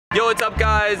Yo, what's up,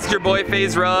 guys? It's your boy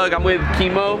FaZe Rug. I'm with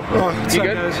Chemo. What's up,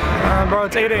 guys? Bro,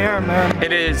 it's 8 a.m., man.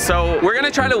 It is. So we're gonna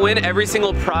try to win every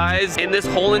single prize in this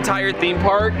whole entire theme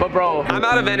park. But bro, I'm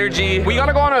out of energy. We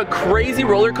gotta go on a crazy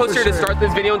roller coaster to start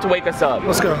this video and to wake us up.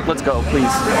 Let's go. Let's go, please.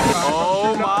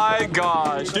 Oh my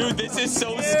gosh, dude, this is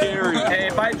so scary. Hey,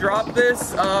 if I drop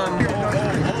this,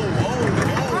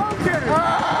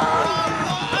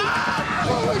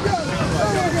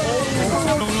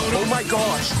 Oh my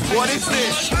gosh, what is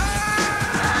this?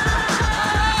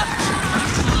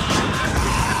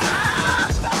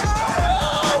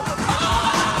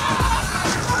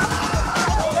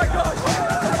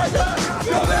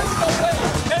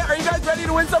 Hey, are you guys ready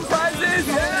to win some prizes?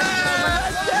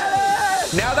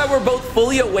 Now that we're both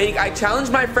fully awake, I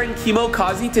challenged my friend Chemo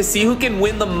Kazi to see who can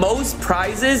win the most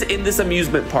prizes in this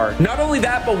amusement park. Not only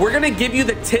that, but we're gonna give you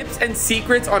the tips and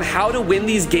secrets on how to win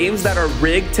these games that are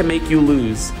rigged to make you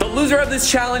lose. The loser of this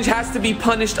challenge has to be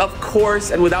punished, of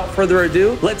course, and without further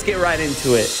ado, let's get right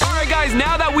into it. All right, guys,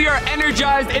 now that we are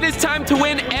energized, it is time to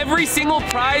win every single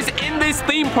prize in this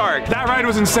theme park. That ride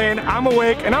was insane. I'm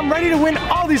awake, and I'm ready to win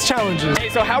all these challenges. Hey,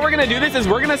 so how we're gonna do this is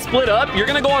we're gonna split up. You're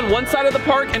gonna go on one side of the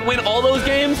park and win all those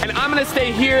games, and I'm gonna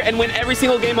stay here and win every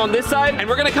single game on this side, and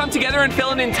we're gonna come together and fill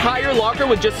an entire locker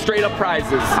with just straight up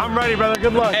prizes. I'm ready, brother.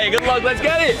 Good luck. Hey, good luck. Let's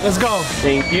get it. Let's go.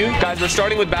 Thank you. Guys, we're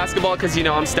starting with basketball because, you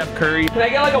know, I'm Steph Curry. Can I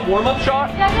get like a warm-up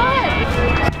shot? Yeah, go ahead.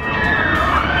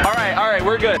 All right,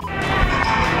 we're good.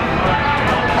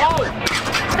 Oh!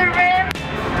 The rim.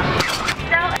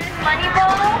 That is money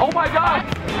ball. Oh my God!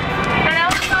 And that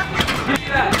was fun. Give me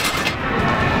that.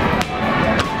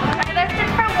 Okay, that's it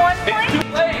for 1 point. It's too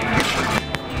late.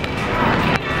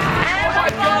 And Oh my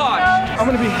gosh. I'm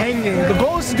gonna be hanging. The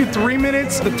goal is to do 3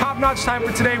 minutes. The top-notch time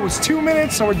for today was 2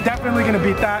 minutes, so we're definitely gonna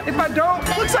beat that. If I don't,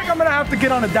 it looks like I'm gonna have to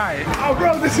get on a diet. Oh,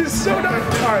 bro, this is so nice.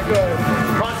 All right, go ahead.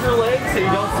 Cross your legs so you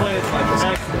don't sway as much.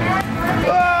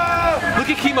 Look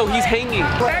at Chemo, he's hanging.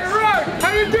 Hey, Rug,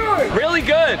 how you doing? Really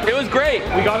good. It was great.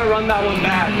 We gotta run that one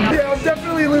back. Yeah, I'm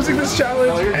definitely losing this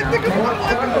challenge. I think I'm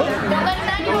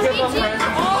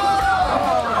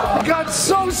It got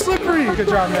so slippery. Good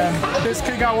job, man. This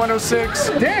kid got 106.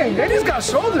 Dang, and he's got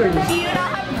shoulders. do you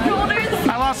not have shoulders?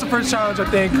 I lost the first challenge, I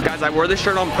think. Guys, I wore this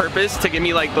shirt on purpose to give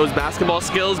me like those basketball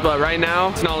skills, but right now,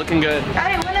 it's not looking good. All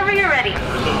right, whenever you're ready. All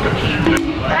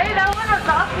right, that one was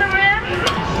off the rim.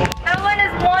 That one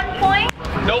is 1 point.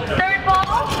 Nope. Third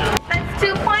ball, that's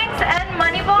 2 points. And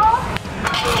money ball.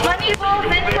 Money ball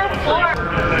in for 4.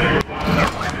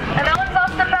 And that one's off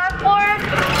the backboard.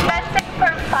 That's in for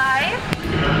 5.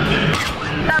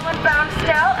 That one bounced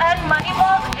out. And money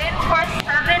ball in for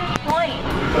 7 points.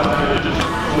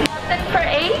 That's in for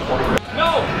 8.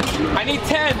 No, I need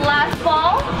 10. Last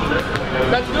ball.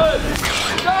 That's good.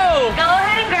 Go. Go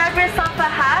ahead and grab yourself a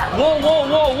hat. Whoa, whoa,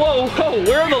 whoa, whoa, whoa.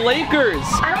 Where are the Lakers?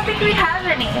 I don't think we have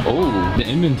any. Oh, The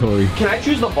inventory. can I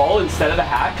choose the ball instead of the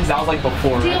hat? Because that was like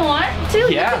before. Do you want to?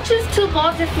 Yeah. You can choose 2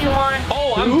 balls if you want.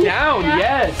 Oh, I'm down, Yeah.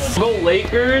 yes. Go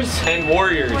Lakers and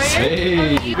Warriors.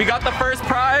 Hey. We got the first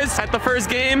prize at the first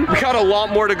game. We got a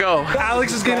lot more to go.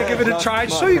 Alex is gonna give it a try.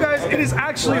 Show you guys, it is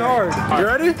actually hard. You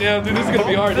ready? Yeah, dude, this is gonna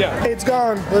be hard, yeah. It's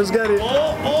gone. Let's get it.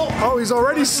 Oh, he's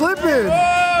already slipping.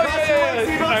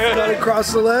 Gotta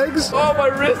cross the legs. Oh, my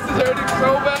wrist is hurting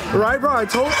so bad. Right, bro? I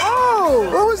told. Oh,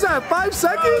 what was that? 5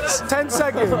 seconds? 10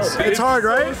 seconds. It's hard,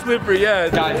 right? So slippery, yeah.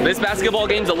 Guys, this basketball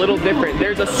game's a little different.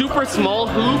 There's a super small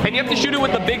hoop, and you have to shoot it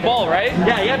with the big ball, right?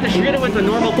 Yeah, you have to shoot it with a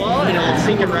normal ball and it'll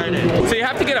sink it right in. So you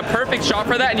have to get a perfect shot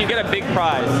for that, and you get a big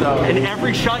prize. So And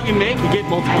every shot you make, you get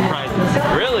multiple prizes.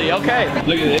 really, okay.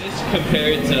 Look at this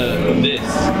compared to this.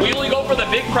 We only go for the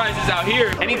big prizes out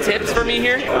here. Any tips for me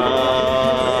here?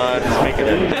 Just make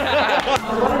it.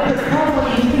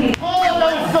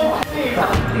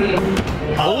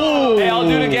 Oh! Hey, I'll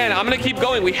do it again. I'm gonna keep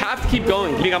going. We have to keep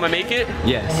going. You think I'm gonna make it?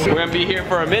 Yes. We're gonna be here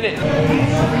for a minute. Just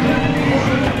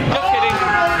kidding.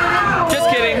 Just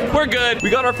kidding. We're good. We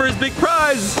got our first big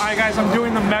prize. All right, guys, I'm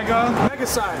doing the mega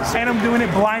size, and I'm doing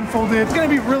it blindfolded. It's gonna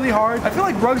be really hard. I feel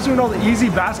like Rug's doing all the easy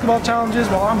basketball challenges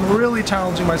while I'm really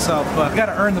challenging myself, but you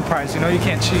gotta earn the prize, you know? You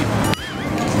can't cheat.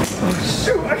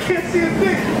 Shoot, I can't see a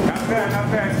thing. Not bad, not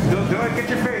bad. Don't get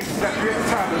your face. That's at the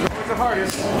top. That's always the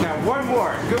hardest. Now, one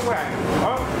more. Good whack.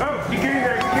 Oh, you get in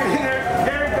there. You get in there.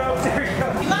 There it goes. There it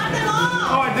goes.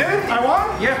 Oh, I did? I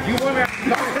won? Yeah, you won that.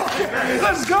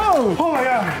 Let's go. Oh my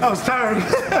God, that was tired.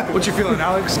 What you feeling,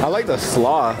 Alex? I like the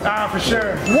slaw. Ah, for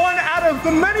sure. 1 out of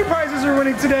the many prizes we're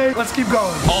winning today. Let's keep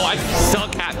going. Oh, I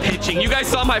suck at pitching. You guys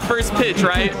saw my first pitch,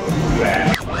 right?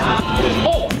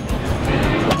 Oh!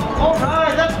 All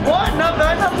right, that's 1. Not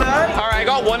bad, not bad. All right,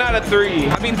 got 1 out of 3.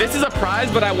 I mean, this is a prize,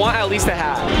 but I want at least a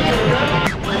hat.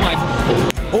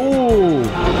 Oh.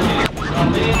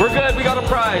 We're good, we got a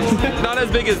prize. Not as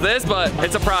big as this, but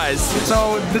it's a prize.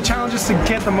 So the challenge is to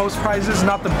get the most prizes,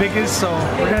 not the biggest. So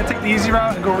we're gonna take the easy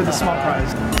route and go with the small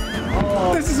prize.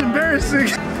 This is embarrassing.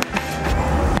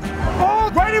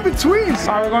 Oh, right in between. All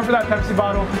right, we're going for that Pepsi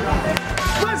bottle.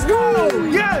 Let's go!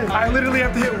 Yeah! I literally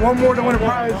have to hit one more to win a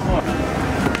prize.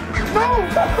 No!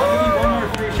 One more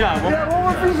free shot. Yeah, one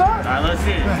more free shot. All right, let's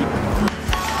see it.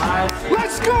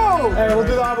 Let's go! Hey, we'll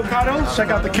do the avocados. Check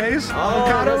out the case.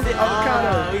 Avocado.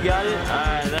 We got it. All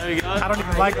right, there we go. I don't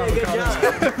even like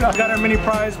avocados. I got our mini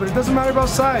prize, but it doesn't matter about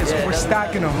size. We're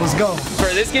stacking them. Let's go.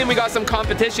 For this game, we got some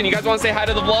competition. You guys want to say hi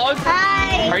to the vlog?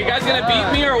 Hi. Are you guys gonna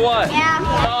beat me or what? Yeah.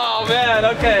 Oh man,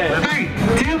 okay. 3,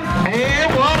 2,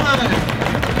 and 1.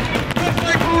 Looks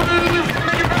like we're winning this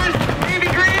mega prize. Baby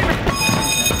green.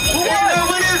 What? The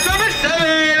winners number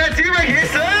 7. That's you right here,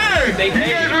 sir. They You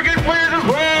guys did. were good players as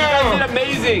well. Did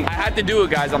amazing. I had to do it,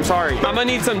 guys. I'm sorry. I'm gonna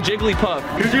need some Jigglypuff.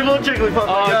 Here's your little Jigglypuff.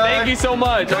 Oh, guy. thank you so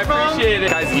much. I problem. appreciate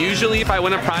it. Guys, usually if I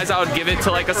win a prize, I would give it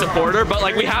to like a supporter, but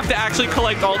like we have to actually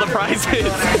collect all the prizes. And we're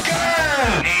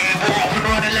off and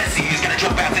running. Let's see who's gonna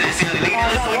jump after this early lead.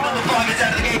 Looks like number 5 is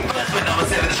out of the gate first, but number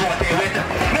 7 is right there with them.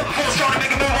 Number 4's trying to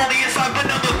make a move on the inside, but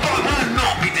number 5 will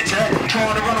not be deterred.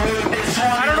 Trying to run away with this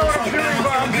one. I don't know what I'm doing,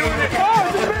 but I'm doing it. Oh,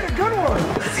 I just made a good one.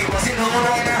 Let's see what's in the one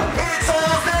right now. It's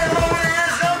almost there.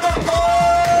 It's number 5.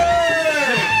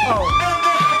 Oh,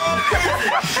 Number 5 is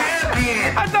the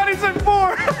champion. I thought he said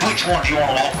 4. Which one do you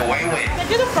want to walk away with?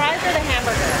 Do the fries or the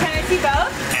hamburger? Can I see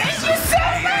both? Thank you so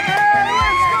much!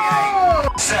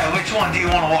 So, which one do you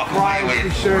want to walk away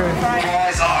with? Sure.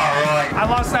 Guys, alright. I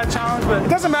lost that challenge, but it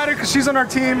doesn't matter because she's on our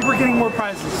team. We're getting more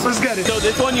prizes. So let's get it. So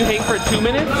this one you hang for 2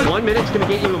 minutes? 1 minute's gonna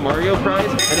get you a Mario prize,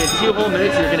 and in 2 whole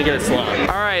minutes you're gonna get a slide.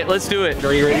 All right, let's do it.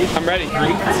 Are you ready? I'm ready.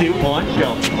 3, 2, 1,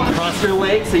 go. Cross your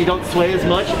legs so you don't sway as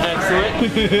much.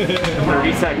 Excellent.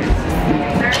 30 seconds.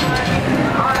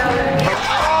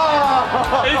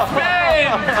 It's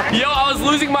spin! Yo, I was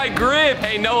losing my grip.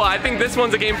 Hey, Noah, I think this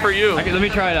one's a game for you. Okay, let me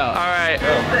try it out. All right.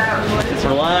 Just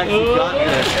relax. You got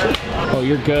this. Oh,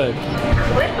 you're good.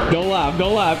 Don't laugh.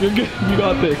 Don't laugh. You're good. You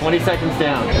got this. 20 seconds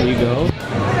down. There you go.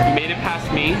 You made it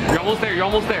past me. You're almost there. You're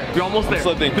almost there. You're almost there.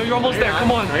 Slipping. No, you're almost there.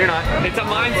 Come on. No, you're not. It's a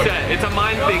mindset. It's a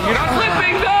mind thing. You're not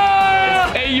slipping. No!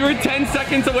 Hey, you were 10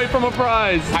 seconds away from a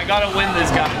prize. I gotta win this,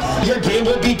 guys. Your game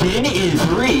will begin in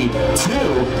 3, 2, 1,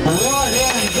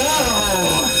 and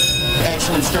go!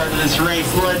 Excellent start to this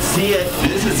race. Let's see it.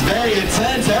 This is very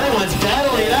intense. Everyone's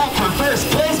battling it out for first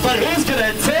place, but who's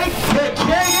gonna take the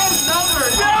biggest number?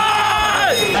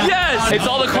 Yes! It's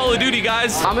all the Call of Duty,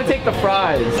 guys. I'm gonna take the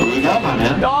prize. There you go, my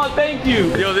man. Oh, thank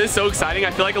you. Yo, this is so exciting.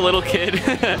 I feel like a little kid.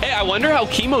 Hey, I wonder how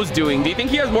Chemo's doing. Do you think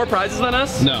he has more prizes than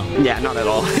us? No. Yeah, not at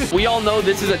all. We all know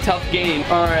this is a tough game.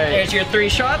 All right. There's your 3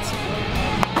 shots.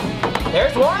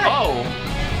 There's one. Oh.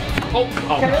 Oh.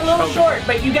 Cut it a little short,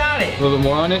 but you got it. A little bit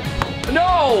more on it.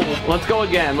 No! Let's go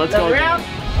again. Let's go Another again. round.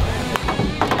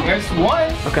 There's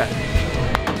 1. Okay.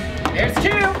 There's 2.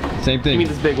 Same Give thing. me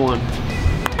this big one.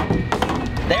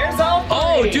 There's all 3.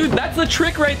 Oh, dude, that's the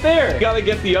trick right there. You gotta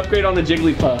get the upgrade on the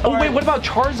Jigglypuff. Oh, wait, what about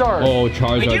Charizard? Oh,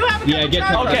 Charizard. We do have a Yeah, couple get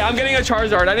Charizards. Charizard. Okay, I'm getting a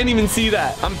Charizard. I didn't even see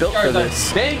that. I'm built for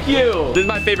this. Thank you. This is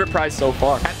my favorite prize so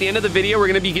far. At the end of the video, we're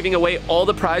gonna be giving away all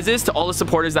the prizes to all the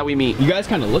supporters that we meet. You guys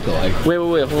kind of look alike. Wait,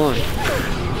 hold on.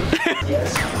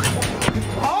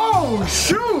 Oh,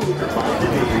 shoot!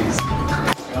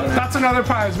 That's another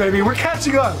prize, baby. We're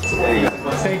catching up.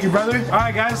 Thank you, brother. All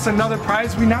right, guys, it's another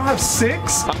prize. We now have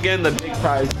 6. I'm getting the big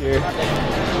prize here.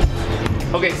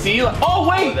 Okay, see? Oh,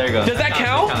 wait! there you go. Does that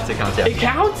count? It counts, yeah. It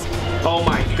counts? Oh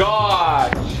my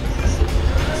gosh.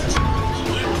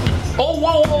 Oh,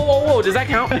 whoa. Does that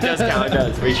count? It does count, it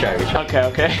does. Retry.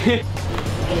 Okay.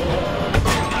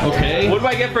 Okay. What do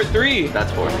I get for 3?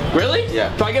 That's 4. Really?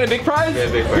 Yeah. Do I get a big prize? Yeah,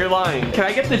 big prize. You're lying. Can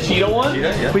I get the Cheetah one?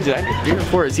 Cheetah, yeah. Wait, did I get 3 or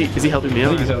 4? Is he helping me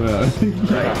out?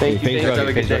 Thank you. Have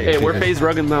a good day. Hey, we're FaZe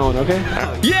rugging that one, okay?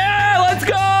 Yeah, let's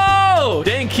go!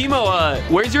 Dang, Chemo,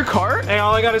 where's your cart? Hey,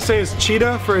 all I gotta say is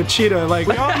cheetah for a cheetah. Like,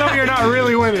 we all know you're not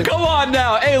really winning. Come on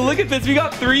now. Hey, look at this. We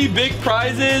got 3 big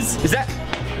prizes. Is that...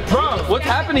 Bro, what's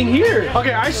happening here?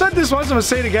 Okay, I said this once, I'm gonna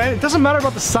say it again. It doesn't matter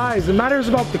about the size, it matters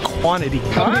about the quantity.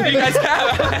 How many do you guys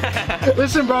have?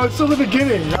 Listen, bro, it's still the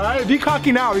beginning, all right? Be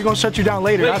cocky now, we're gonna shut you down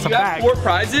later. Wait, That's a you have fact. 4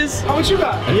 prizes? How much you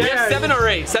got? We have 7 or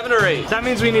 8. 7 or 8. That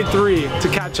means we need 3 to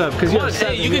catch up. Because Come on,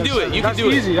 hey, you can do it. You can do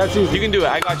it. That's easy. That's easy. You can do it.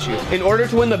 I got you. In order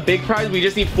to win the big prize, we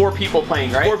just need 4 people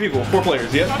playing, right? 4 people. 4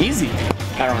 players, yeah? Easy.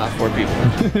 I don't have 4 people.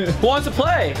 Who wants to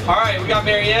play? All right, we got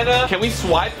Mariana. Can we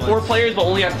swipe 4 players but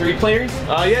only have 3 players?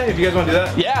 Yeah, if you guys want to do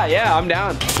that. Yeah, I'm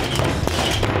down.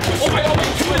 Oh my god,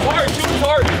 wait, 2 is hard. 2 is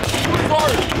hard. 2 is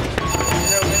hard.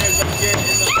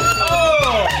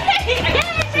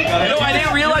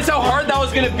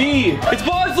 it's gonna be. It's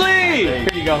Bosley! Here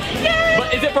you go. Yay!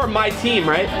 But is it for my team,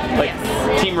 right? Like,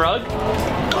 yes. Team Rug?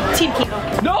 Team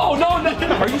Kimo. No, no, no.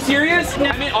 Are you serious? No.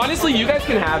 I mean, honestly, you guys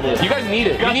can have it. You guys need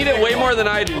it. You need it way more than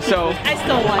I do, so. I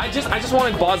still want. I just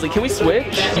wanted Bosley. Can we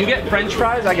switch? You get French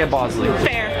fries, I get Bosley.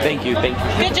 Fair. Thank you, thank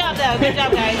you. Good job, though. Good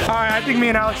job, guys. All right, I think me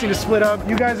and Alex need to split up.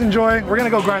 You guys enjoy. We're gonna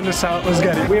go grind this out. Let's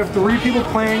get it. We have 3 people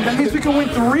playing. That means we can win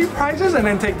 3 prizes and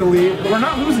then take the lead. We're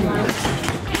not losing this.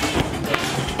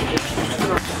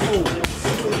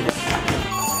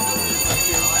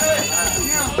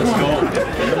 Let's go.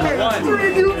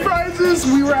 3 new prizes.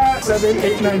 We were at 7,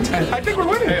 8, 9, 10. I think we're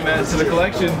winning. Hey man, to the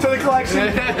collection. To the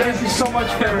collection. Thank you so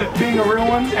much for being a real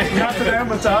one. Not to them,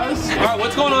 but to us. All right,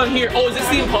 what's going on here? Oh, is this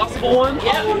the impossible one?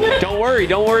 Yeah. Don't worry,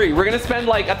 don't worry. We're gonna spend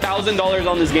like $1,000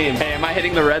 on this game. Hey, am I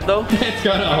hitting the red though? It's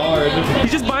kind of hard.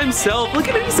 He's just by himself. Look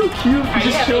at him, he's so cute. He's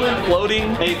just chilling,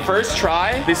 floating. Hey, first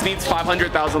try. This needs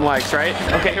 500,000 likes, right?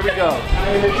 Okay, here we go.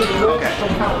 Okay.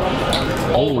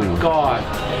 Oh my God.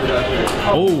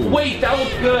 Oh. Wait, that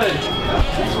looks good.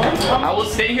 I will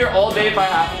stay here all day if I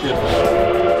have to.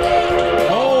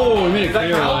 Oh, we made a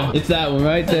clear one. It's that one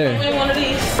right there. Only one of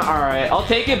these. All right, I'll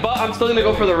take it, but I'm still gonna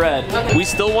go for the red. Okay. We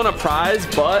still want a prize,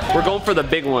 but we're going for the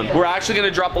big one. We're actually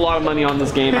gonna drop a lot of money on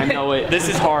this game. I know it. This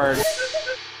is hard.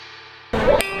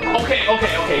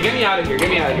 Okay. Get me out of here. Get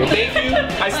me out of here. Thank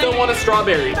you. I still want a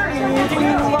strawberry.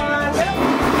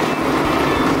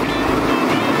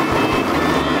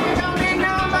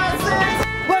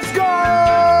 Let's go!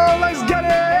 Let's get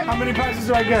it! How many prizes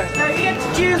do I get? You get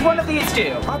to choose one of these 2.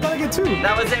 I thought I get 2.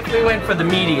 That was if we went for the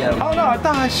medium. Oh no, I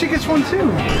thought she gets 1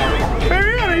 too.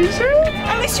 Marianne, are you serious?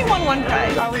 At least you won 1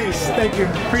 prize. At least, thank you.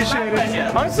 Appreciate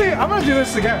it. Honestly, I'm gonna do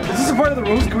this again. Is this a part of the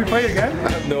rules? Can we play it again?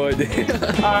 I have no idea.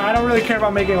 I don't really care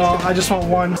about making all. I just want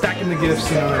 1. Stacking the gifts,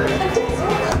 you know.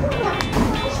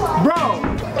 Bro!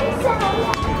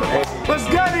 Let's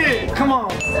get it! Come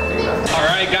on. All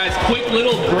right, guys, quick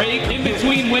little break in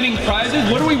between winning prizes.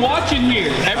 What are we watching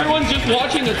here? Everyone's just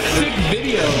watching a sick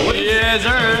video. Yes,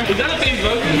 sir. Is that a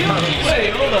Facebook video?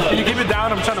 Wait, hold up. Can you keep it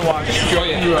down? I'm trying to watch. Oh,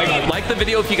 yeah. Like the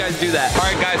video if you guys do that. All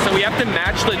right, guys, so we have to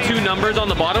match the 2 numbers on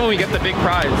the bottom and we get the big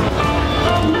prize.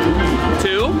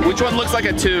 2? Which one looks like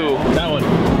a 2? That one.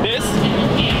 This?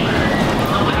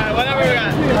 Whatever we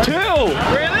got. 2!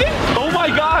 Really? Oh my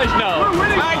gosh, no. All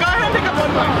right, go ahead and pick up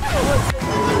 1 more.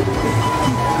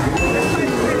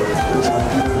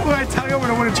 When I tell you I'm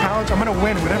gonna win a challenge, I'm gonna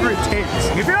win whatever it takes.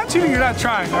 If you're not cheating, you're not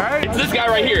trying, all right? It's this guy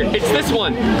right here. It's this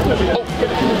one.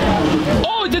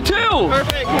 Oh, it's a 2!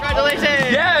 Perfect, congratulations.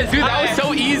 Yes, dude, that was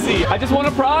so easy. I just won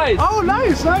a prize. Oh,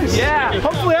 nice, nice. Yeah.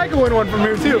 Hopefully I can win one from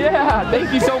here too. Yeah,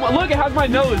 thank you so much. Look, it has my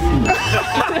nose.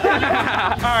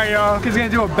 All right, y'all. He's gonna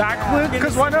do a backflip.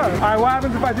 Because why not? All right, what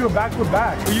happens if I do a backflip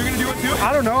back? Are you gonna do it too?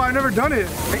 I don't know. I've never done it.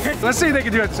 Let's see if they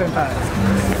can do it at the same time.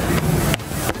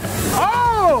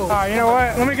 Oh! All right, you know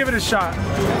what? Let me give it a shot.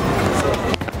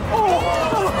 Oh!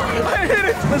 I hit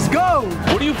it. Let's go.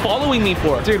 What are you following me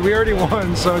for? Dude, we already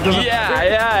won, so it doesn't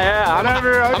Yeah.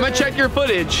 I'm gonna check your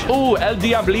footage. Ooh, El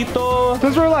Diablito.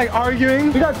 Since we're like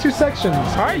arguing, we got 2 sections.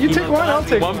 All right, you take 1, I'll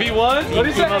take 1. 1v1? What do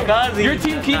you say? Your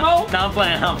team Kimo? No, I'm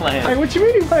playing. Hey, what you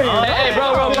mean you playing? Hey,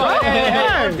 bro.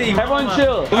 Hey. Everyone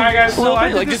chill. All right, guys, so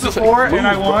I did this before and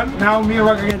I won. Now me and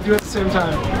Ruck are gonna do it at the same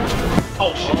time.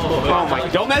 Oh, shit. Oh, my.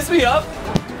 Don't mess me up.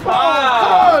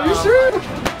 Oh, you serious?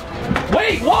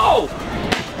 Wait, whoa.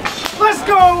 Let's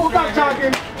go. Stop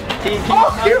talking.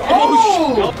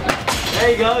 Oh!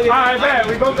 There you go. All right, man.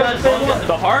 We both got the same one.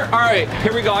 The heart? All right,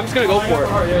 here we go. I'm just gonna go for it.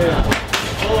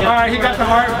 All right, he got the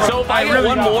heart. So if I get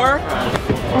one more,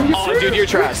 oh, dude, you're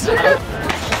trash.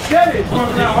 Get it.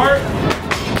 That heart.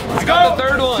 I got the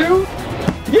 3rd one. 2.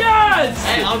 Yes!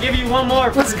 Hey, I'll give you 1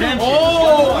 more. Let's go.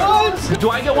 Oh, what?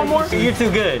 Do I get 1 more? You're too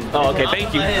good. Oh, okay.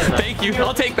 Thank you. Thank you.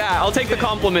 I'll take that. I'll take the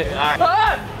compliment.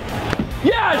 Ah!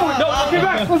 Yes! No, Get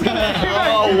back. Let's get back.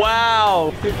 oh,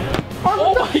 wow.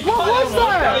 Oh my God. What was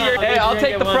that? Hey, I'll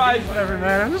take the prize. Whatever,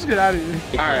 man. I'm just get out of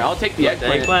here. All right, I'll take the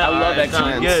eggplant. I love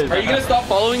eggplant. Are you gonna stop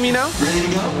following me now? Ready to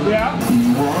go? Yeah.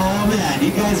 Whoa, man, you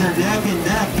guys are neck and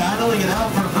neck, battling it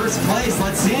out for first place.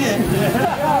 Let's see it.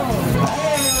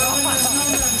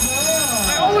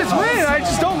 I always win. I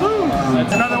just don't lose.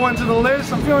 That's another one to the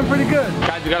list. I'm feeling pretty good.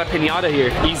 Guys, we got a pinata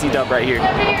here. Easy dub right here.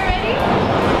 Whenever you're ready.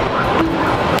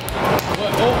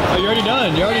 Oh, you're already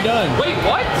done. You're already done. Wait,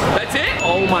 what? That's it?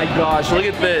 Oh my gosh, look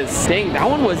at this. Dang, that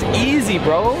one was easy,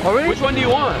 bro. Oh, really? Which one do you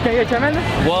want? Can I get Charmander?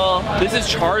 Well, this is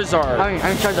Charizard. I'm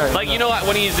Charizard. Like, you know what,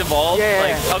 when he's evolved?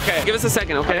 Yeah. Okay, give us a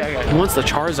second, okay? Okay. He wants the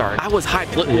Charizard. I was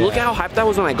hyped. Look at how hyped I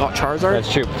was when I got Charizard.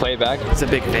 That's true. Play it back. He's a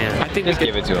big fan. I think Just we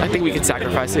give could, it to him. I think we could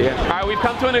sacrifice it, yeah. All right, we've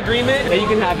come to an agreement and you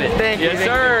can have it. Thank you. Yes, Thank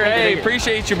you, sir. thank you, Hey, thank you.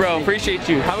 appreciate you, bro. Appreciate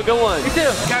you. Have a good one. You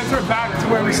too. Guys, we're back to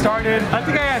where we started. I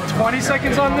think I had 20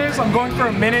 seconds on this. I'm going for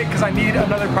a minute because I need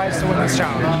another prize to win this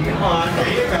challenge. Come on, there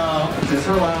you go. Just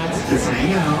relax, just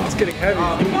hang out. It's getting heavy.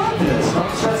 You got this.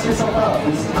 Don't stress yourself out.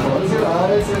 Just close your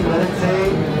eyes and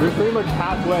meditate. We're pretty much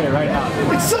halfway right now.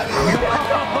 30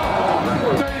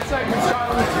 seconds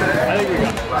challenge. I think we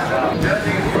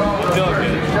got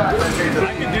it. I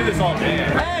can do this all day.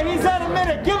 Hey, he's at a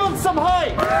minute. Give him some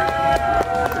height.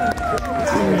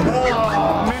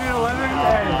 Minute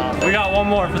 11. Hey. We got one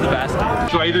more for the basket.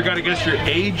 So I either gotta guess your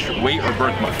age, weight, or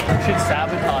birth month. We should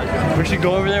sabotage him. We should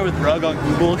go over there with Rug on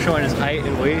Google showing his height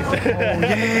and weight.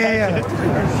 Yeah.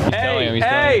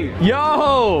 Hey,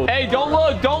 yo. Hey, don't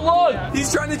look, don't look.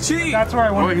 He's trying to cheat. That's where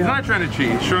I want Oh, to he's go. not trying to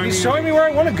cheat. He's showing me where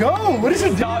I want to go. What is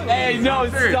it doing? Hey, no,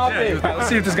 stop it. Alright, let's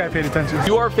see if this guy paid attention.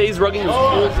 You are FaZe rugging his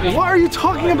whole thing. What are you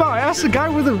talking about? I asked the guy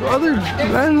with the other...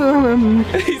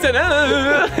 He said,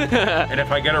 And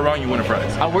if I get it wrong, you win a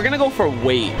prize. we're gonna go for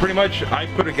weight. Pretty much, I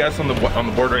put a guess on the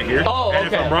board right here. Oh, and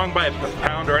okay. if I'm wrong by a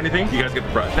pound or anything, you guys get the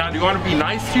prize. Now, do you want to be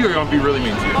nice to you or you want to be really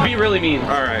mean to you? Be really mean.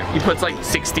 All right. He puts like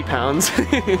 60 pounds. All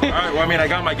right, well, I mean, I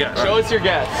got my guess. Show us your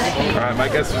guess. All right, my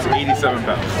guess was 87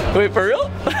 pounds. Wait, for real?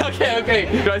 Okay.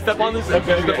 Do I step on this?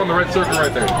 Step on the red circle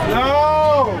right there.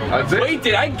 No! That's it. Wait,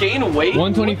 did I gain weight?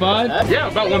 125? Yeah,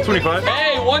 about 125.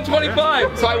 Hey,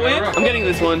 125. So I win? I'm getting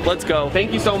this one. Let's go.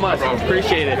 Thank you so much.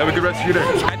 Appreciate it. Have a good rest of your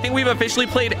day. I think we've officially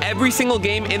played every single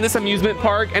game in this amusement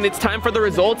park, and it's time for the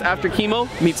results after Chemo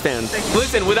meets fans.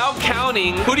 Listen, without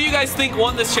counting, who do you guys think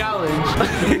won this challenge?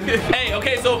 Hey,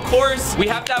 okay, so of course, we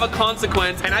have to have a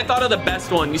consequence, and I thought of the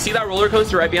best one. You see that roller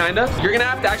coaster right behind us? You're gonna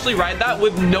have to actually ride that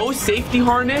with no safety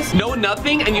harness, no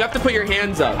nothing, and you have to put your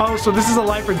hands up. Oh, so this is a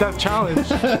life or death challenge.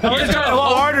 It would have been a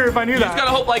lot harder if I knew You just that.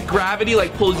 gotta hope like gravity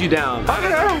like pulls you down.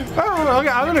 Okay,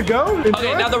 I'm gonna go.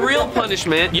 Okay, now the real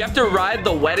punishment, you have to ride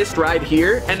the wettest ride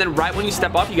here, and then right when you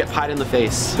step off, you get pied in the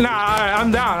face. Nah,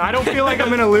 I'm down. I don't feel like I'm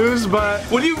gonna lose, but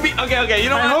Would you be, okay, you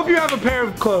know I what? hope you have a pair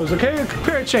of clothes, okay? A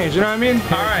pair of change, you know what I mean?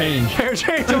 All right. Pair of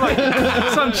change, I'm like,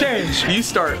 some change. You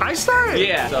start. I started.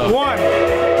 Yeah. So. 1.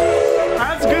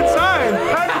 That's a good sign.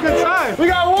 That's a good sign. We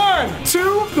got 1,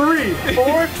 2, 3,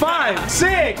 4, 5,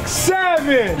 6,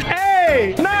 7,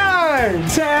 8, 9,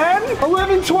 10,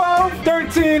 11, 12,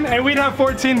 13, and we'd have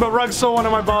 14, but Rug stole one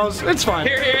of my balls. It's fine.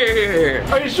 Here.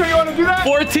 Are you sure you want to do that?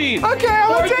 14. Okay,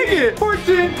 I'll take it.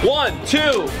 14. 1, 2.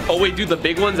 Oh wait, dude, the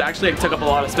big ones actually took up a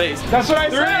lot of space. That's what I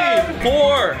 3, said.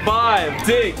 4, 5,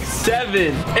 6,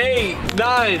 7, 8,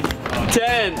 9,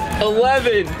 10,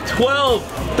 11, 12,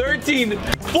 13,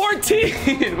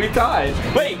 14. We tied.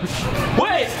 Wait.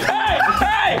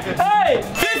 Hey,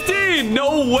 15.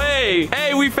 No way.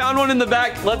 Hey, we found one in the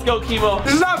back. Let's go, Chemo.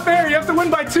 This is not fair. You have to win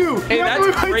by 2. Hey, You have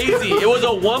to that's win by crazy. 2. It was a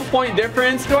 1-point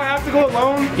difference. Do I have to go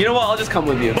alone? You know what? I'll just come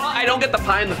with you. But I don't get the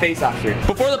pie in the face after.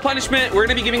 Before the punishment, we're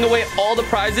gonna be giving away all the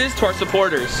prizes to our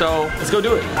supporters. So let's go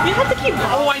do it. You have to keep.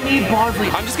 Oh, I need Bosley.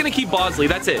 I'm just gonna keep Bosley.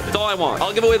 That's it. That's all I want.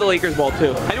 I'll give away the Lakers ball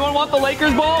too. Anyone want the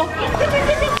Lakers ball?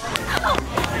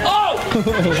 Oh! All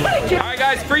right,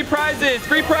 guys. Free prizes.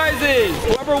 Free prizes.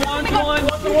 Whoever wants one,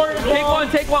 take one.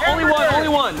 Take one. Only one. Only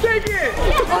one. Take it.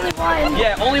 Only one.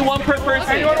 Yeah, only one per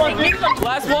person.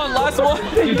 Last one. Last one.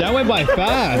 Dude, that went by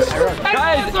fast.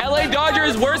 Guys, LA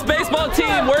Dodgers, worst baseball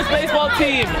team. Worst baseball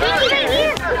team.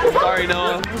 Sorry,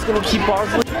 Noah. I'm just gonna keep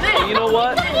Bosley. And you know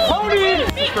what? Tony! This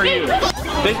is for you.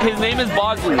 His name is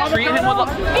Bosley. Treat him with a...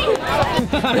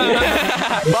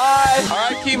 Bye. All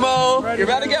right, Chemo. You're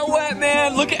about to get wet,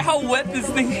 man. Look at how wet this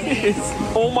thing is.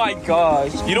 Oh my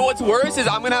gosh. You know what's worse is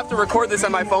I'm gonna have to record this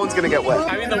and my phone's gonna get wet.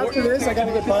 I mean, After this, I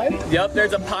gotta get pie? Yep,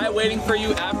 there's a pie waiting for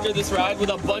you after this ride with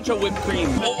a bunch of whipped cream.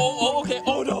 Oh, okay.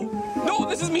 Oh no. No,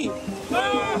 this is me.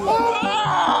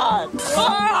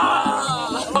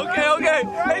 Okay.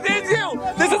 Hey, this is you.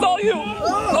 This is all you.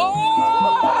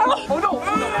 Oh no.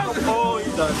 Oh,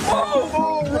 you're done.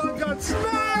 Oh, Rug got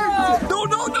smacked! No.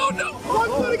 Rug's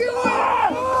gonna get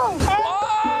wet!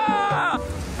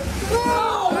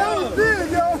 That was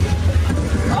big, yo!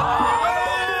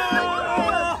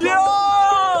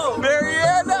 Yo!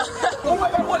 Mariana! Oh my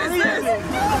god, what is this?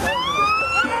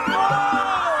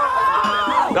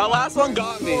 That last one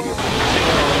got me.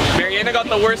 Mariana of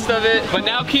got the worst of it, but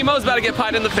now Chemo's about to get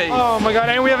pied in the face. Oh my God,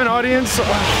 and we have an audience.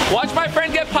 Watch my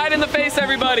friend get pied in the face,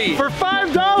 everybody. For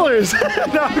 $5.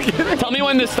 No, I'm kidding. Tell me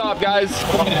when to stop, guys.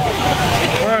 All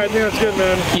right, I think that's good,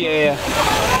 man. Yeah.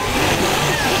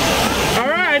 All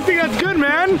right, I think that's good,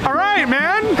 man. All right,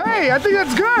 man. Hey, I think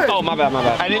that's good. Oh, my bad, my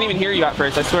bad. I didn't even hear you at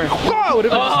first, I swear. Whoa,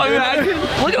 Oh, man.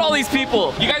 Look at all these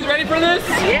people. You guys ready for this?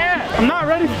 Yeah. I'm not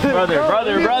ready for this.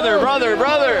 Brother.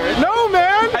 No,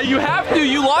 man. You have to.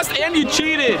 You lost and you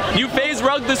cheated. You FaZe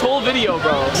rugged this whole video,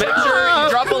 bro. Make sure you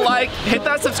drop a like, hit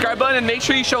that subscribe button, and make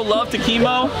sure you show love to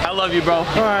Chemo. I love you, bro. All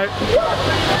right.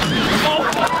 Oh.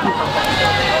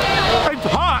 It's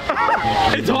hot.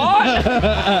 It's hot?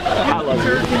 I love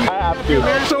you. I have to.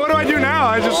 So what do I do now?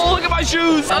 I just... Oh, look at my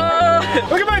shoes.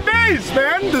 Look at my face,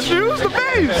 man. The shoes, the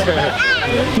face.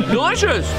 Delicious.